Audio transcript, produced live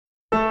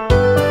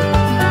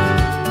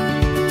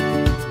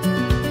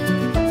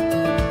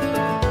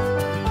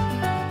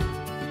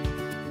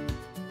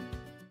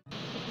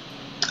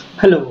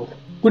Hello,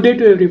 good day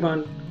to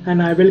everyone,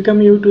 and I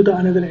welcome you to the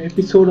another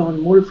episode on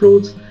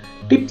Moldflow's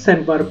tips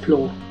and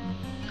workflow.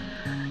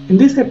 In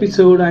this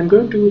episode, I'm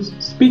going to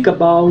speak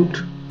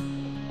about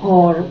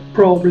or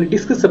probably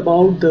discuss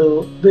about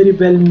the very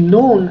well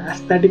known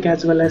aesthetic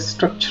as well as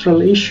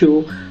structural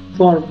issue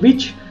for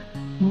which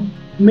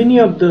many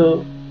of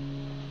the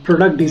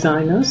product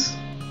designers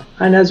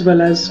and as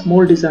well as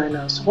mold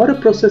designers or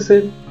process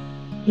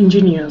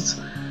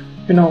engineers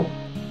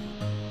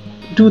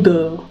do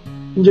the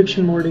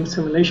injection molding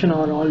simulation,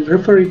 or I'll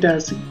refer it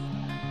as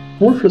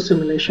Moldflow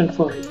simulation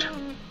for it.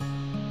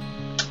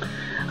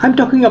 I'm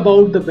talking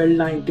about the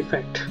Weldline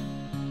defect.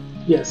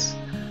 Yes,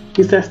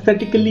 it's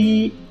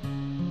aesthetically,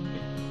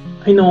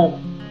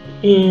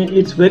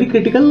 it's very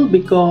critical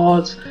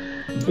because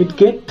it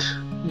get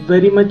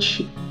very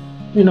much,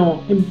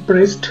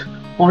 impressed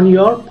on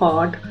your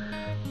part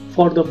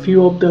for the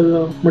few of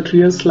the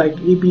materials like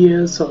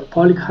ABS or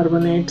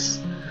polycarbonates.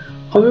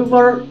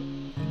 However,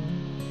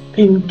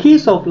 in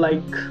case of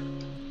like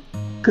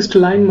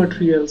crystalline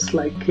materials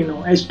like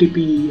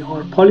HDPE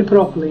or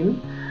polypropylene,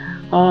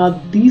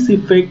 these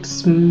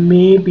effects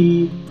may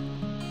be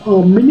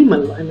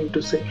minimal. I mean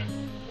to say,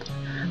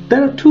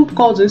 there are two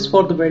causes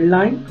for the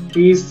Weldline.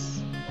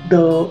 Is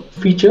the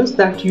features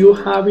that you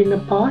have in a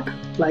part,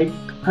 like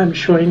I'm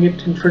showing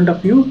it in front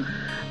of you,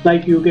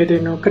 like you get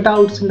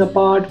cutouts in the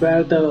part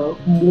where the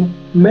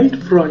melt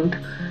front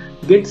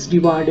gets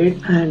divided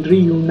and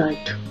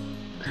reunite.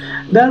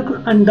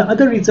 And the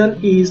other reason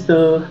is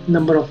the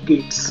number of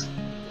gates,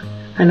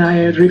 and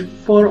I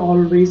refer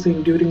always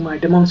during my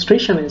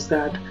demonstration is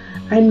that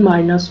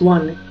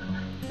n-1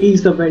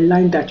 is the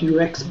Weldline that you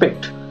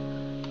expect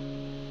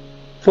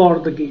for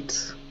the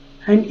gates,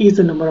 and is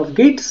the number of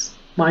gates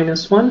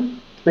 -1.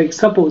 Like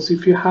suppose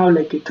if you have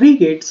like 3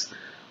 gates,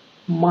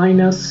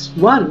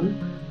 -1,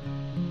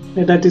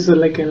 that is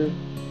like in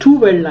 2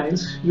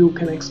 Weldlines you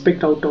can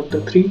expect out of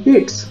the 3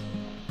 gates.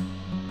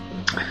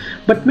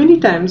 But many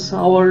times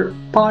our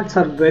parts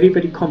are very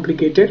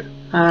complicated,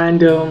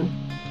 and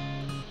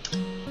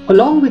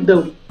along with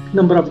the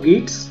number of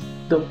gates,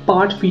 the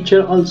part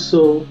feature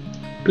also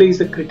plays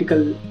a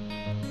critical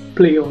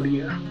play over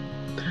here.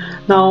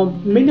 Now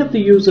many of the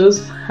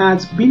users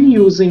has been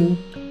using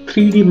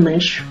 3D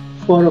mesh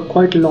for a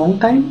quite long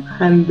time,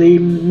 and they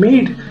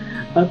made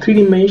a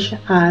 3D mesh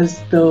as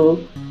the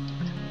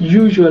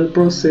usual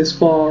process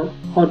for,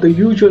 or the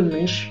usual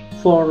mesh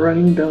for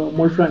running the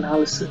Moldflow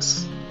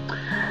analysis.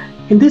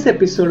 In this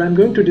episode, I'm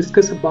going to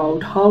discuss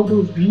about how do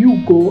you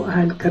go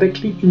and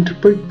correctly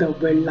interpret the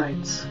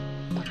Weldlines.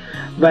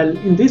 Well,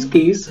 in this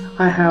case,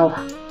 I have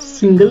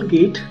single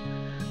gate,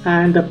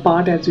 and the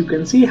part, as you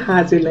can see,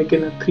 has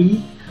 3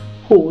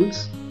 holes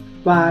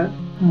where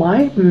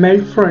my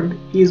melt front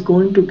is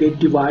going to get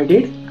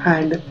divided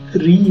and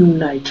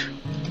reunite.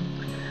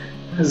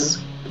 As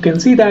you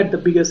can see that the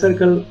bigger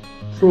circle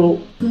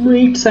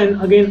meets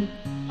and again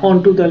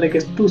onto the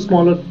 2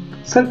 smaller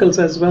circles,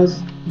 as well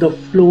as the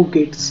flow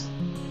gets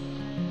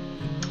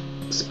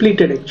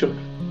splitted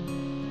actually.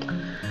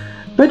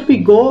 When we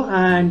go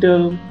and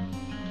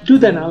do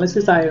the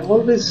analysis, I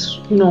always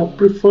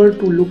prefer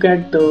to look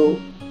at the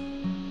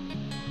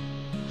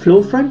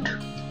flow front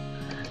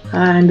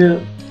and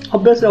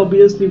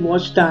obviously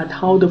watch that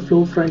how the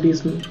flow front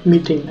is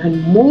meeting,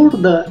 and more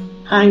the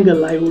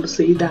angle, I would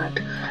say that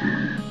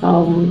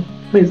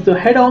means the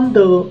head on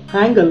the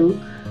angle,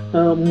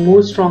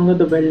 more stronger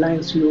the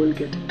Weldlines you will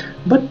get it.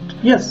 But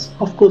yes,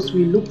 of course,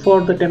 we look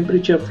for the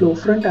temperature flow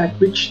front at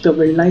which the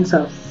Weldlines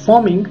are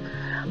forming.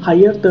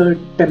 Higher the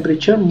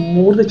temperature,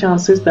 more the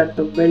chances that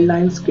the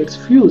Weldlines gets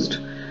fused.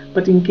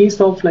 But in case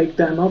of like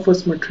the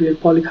amorphous material,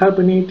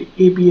 polycarbonate,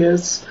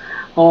 ABS,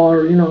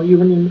 or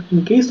even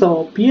in case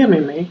of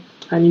PMMA,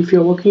 and if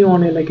you're working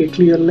on a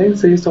clear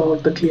lenses or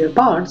the clear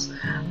parts,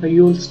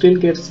 you'll still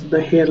get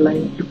the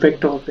hairline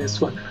effect of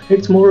this one.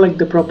 It's more like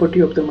the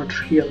property of the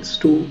materials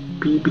to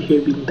be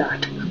behaving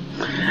that.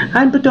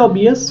 And but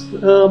obvious,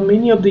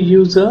 many of the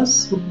users,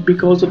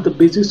 because of the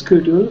busy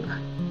schedule,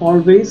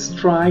 always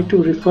try to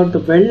refer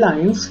the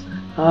Weldlines,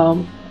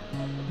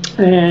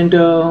 and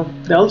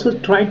they also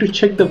try to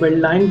check the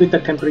Weldline with the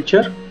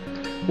temperature.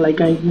 Like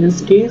in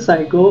this case,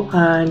 I go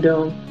and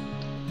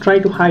try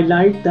to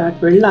highlight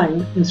that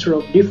Weldline instead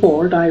of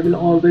default. I will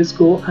always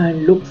go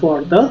and look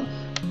for the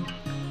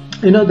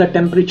the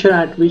temperature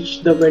at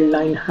which the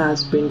Weldline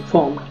has been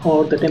formed,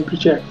 or the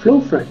temperature at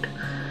flow front.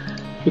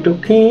 Hit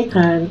OK,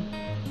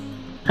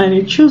 and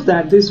it shows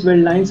that these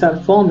Weldlines are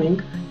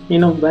forming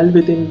well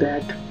within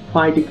that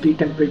 5-degree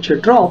temperature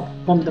drop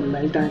from the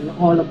melt, and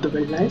all of the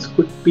Weldlines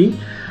could be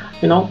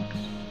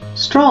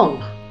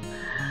strong.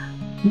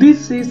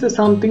 This is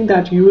something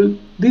that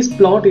this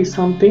plot is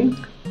something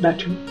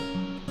that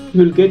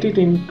you'll get it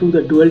into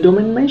the dual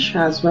domain mesh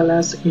as well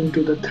as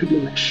into the 3D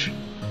mesh.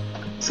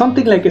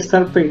 Something like a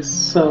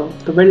surface,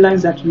 the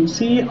Weldlines that you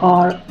see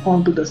are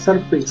onto the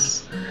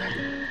surface.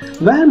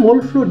 Where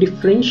Moldflow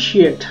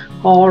differentiate,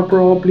 or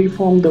probably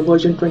from the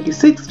version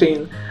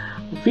 2016,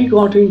 we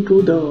got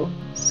into the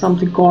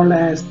something called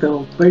as the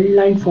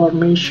Weldline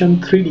Formation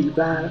 3D,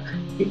 where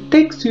it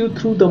takes you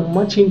through the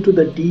much into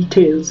the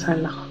details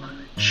and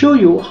show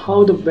you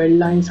how the weld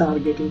lines are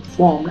getting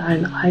formed.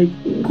 And I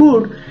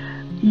could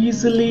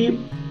easily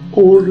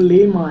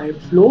overlay my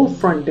flow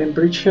front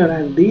temperature,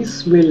 and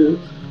this will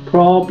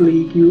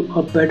probably give you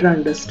a better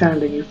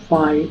understanding if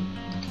I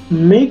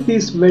make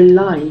this weld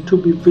line to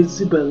be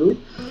visible,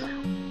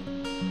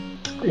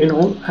 you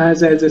know,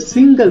 as a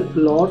single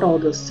plot or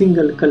the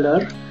single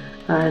color,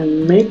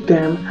 and make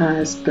them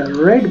as the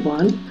red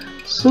one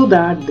so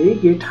that they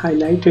get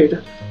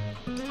highlighted.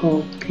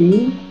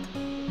 Okay,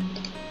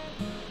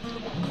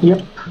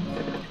 yep,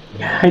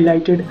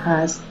 highlighted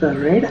as the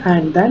red,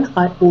 and then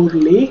I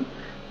overlay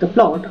the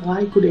plot.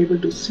 I could able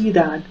to see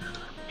that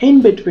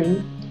in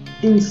between,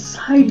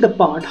 inside the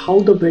part, how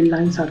the weld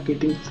lines are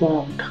getting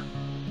formed.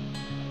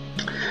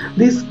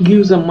 This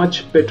gives a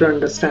much better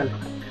understanding.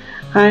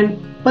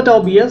 But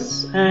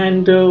obvious,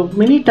 and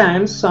many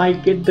times I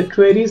get the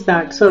queries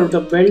that, sir,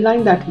 the weld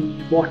line that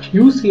what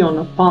you see on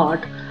a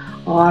part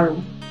are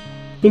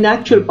in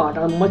actual part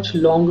are much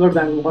longer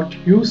than what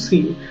you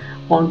see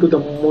onto the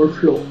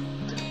Moldflow.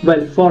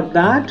 Well, for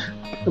that,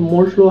 the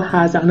Moldflow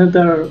has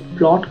another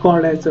plot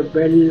called as a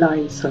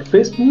Weldline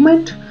surface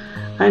movement,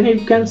 and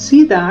you can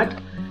see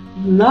that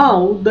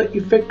now the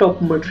effect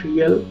of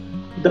material,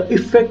 the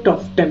effect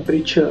of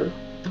temperature,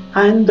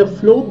 and the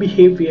flow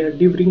behavior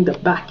during the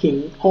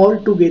backing all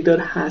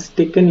together has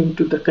taken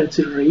into the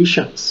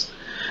considerations.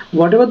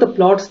 Whatever the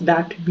plots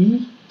that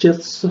we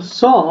just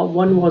saw,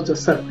 one was the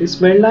surface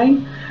weld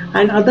line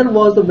and other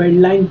was the weld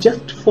line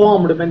just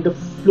formed when the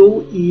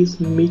flow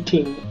is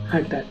meeting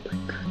at that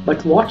point.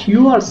 But what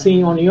you are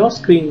seeing on your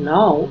screen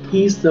now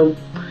is the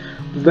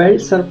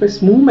weld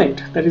surface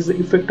movement, that is the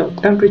effect of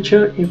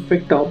temperature,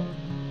 effect of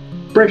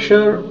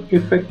pressure,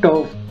 effect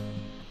of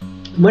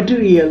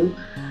material.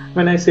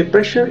 When I say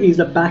pressure is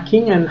the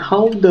backing, and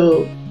how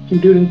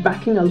during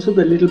packing also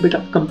the little bit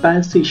of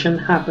compensation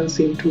happens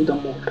into the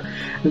mold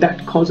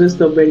that causes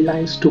the weld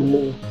lines to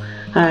move.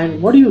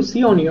 And what you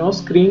see on your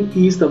screen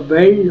is the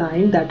weld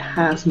line that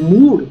has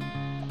moved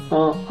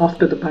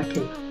after the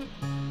packing.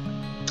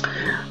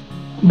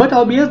 But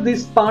obvious,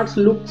 these parts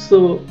looks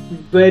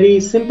very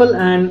simple,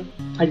 and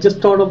I just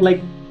thought of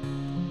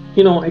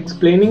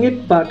explaining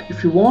it. But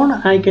if you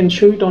want, I can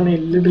show it on a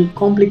little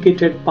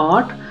complicated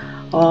part.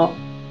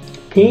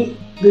 Okay,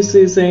 this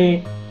is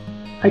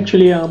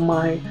actually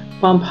my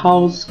pump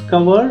house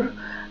cover,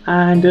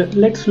 and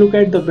let's look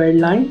at the weld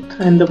line.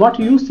 And what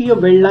you see a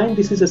weld line,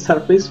 this is a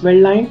surface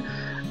weld line,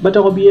 but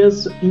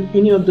obvious in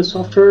any of the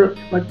software,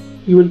 but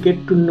you will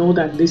get to know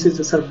that this is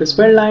a surface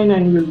weld line,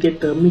 and you will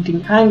get the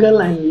meeting angle,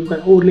 and you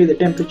can overlay the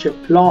temperature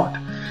plot.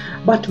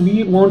 But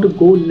we want to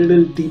go a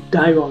little deep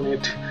dive on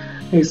it.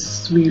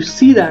 Is we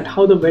see that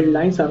how the weld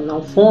lines are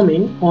now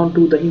forming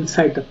onto the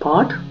inside the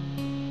part.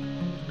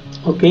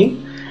 Okay,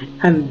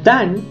 and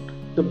then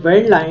the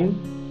weld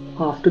line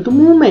after the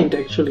movement,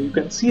 actually you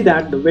can see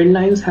that the weld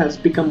lines has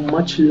become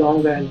much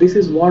longer, and this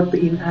is what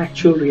in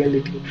actual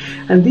reality.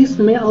 And this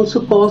may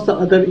also cause the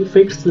other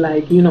effects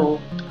like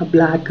a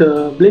black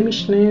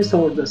blemishness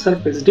or the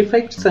surface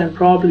defects, and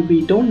probably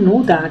we don't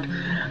know that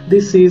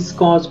this is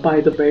caused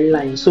by the weld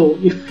line. So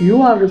if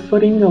you are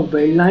referring a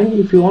weld line,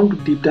 if you want to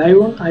deep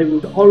dive on, I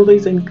would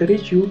always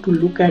encourage you to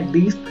look at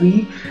these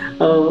three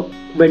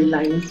weld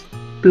lines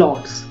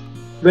plots.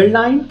 Weld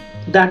line,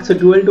 that's a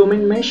dual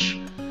domain mesh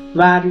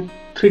where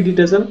 3D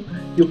doesn't,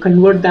 you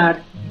convert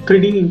that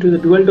 3D into the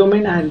dual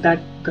domain, and that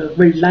the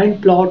weld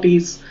line plot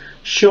is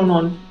shown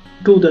on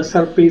to the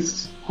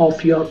surface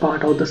of your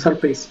part or the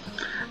surface.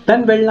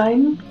 Then weld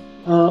line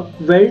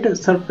weld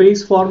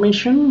surface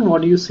formation,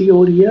 what you see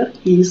over here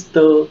is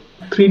the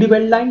 3D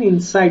weld line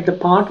inside the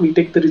part. We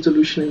take the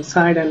resolution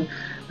inside and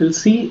we'll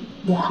see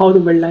how the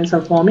weld lines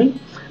are forming.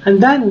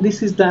 And then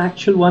this is the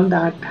actual one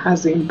that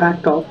has the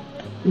impact of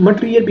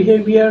material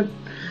behavior,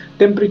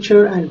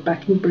 temperature, and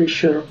packing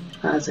pressure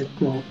as it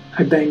moves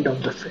at the end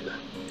of the fill.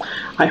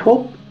 I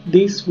hope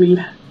this will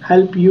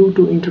help you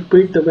to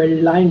interpret the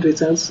weld line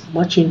results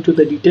much into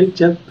the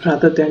detail,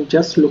 rather than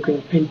just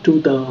looking into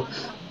the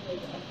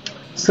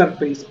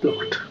surface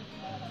plot.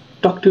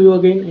 Talk to you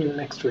again in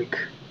next week.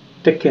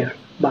 Take care.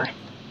 Bye.